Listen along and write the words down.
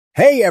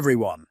Hey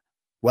everyone!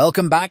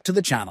 Welcome back to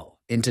the channel.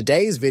 In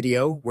today's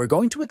video, we're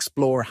going to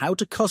explore how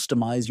to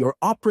customize your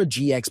Opera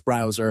GX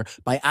browser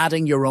by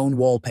adding your own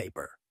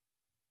wallpaper.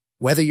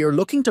 Whether you're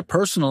looking to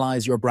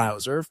personalize your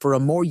browser for a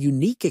more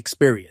unique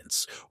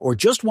experience or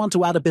just want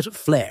to add a bit of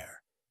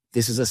flair,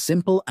 this is a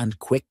simple and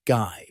quick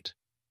guide.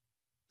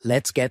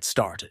 Let's get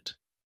started.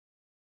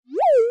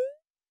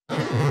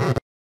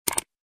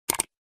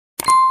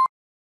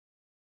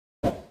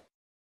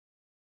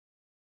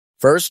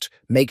 First,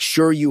 make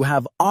sure you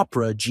have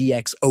Opera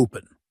GX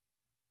open.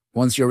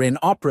 Once you're in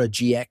Opera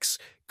GX,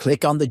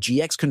 click on the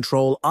GX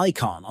control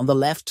icon on the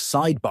left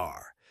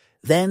sidebar.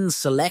 Then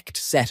select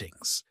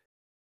Settings.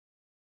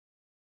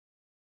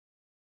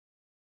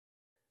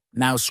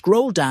 Now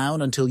scroll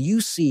down until you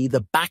see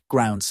the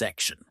Background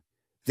section.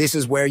 This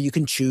is where you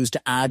can choose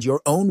to add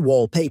your own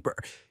wallpaper.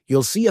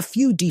 You'll see a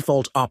few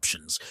default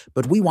options,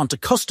 but we want to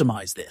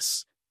customize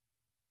this.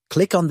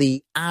 Click on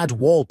the Add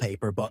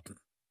Wallpaper button.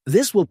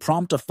 This will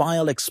prompt a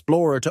file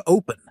explorer to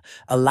open,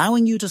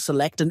 allowing you to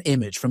select an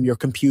image from your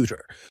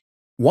computer.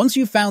 Once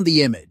you've found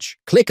the image,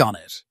 click on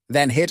it,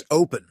 then hit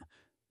Open.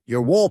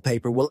 Your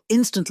wallpaper will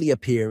instantly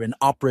appear in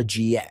Opera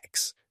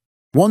GX.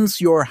 Once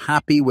you're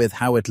happy with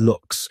how it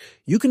looks,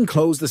 you can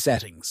close the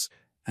settings,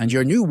 and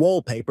your new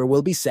wallpaper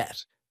will be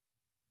set.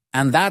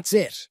 And that's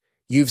it.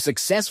 You've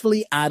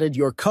successfully added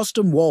your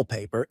custom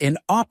wallpaper in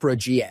Opera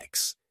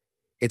GX.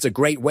 It's a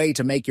great way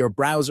to make your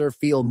browser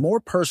feel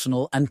more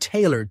personal and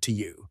tailored to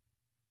you.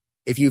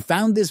 If you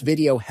found this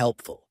video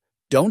helpful,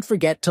 don't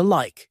forget to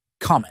like,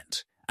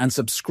 comment, and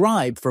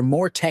subscribe for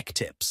more tech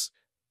tips.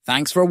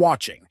 Thanks for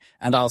watching,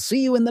 and I'll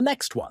see you in the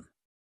next one.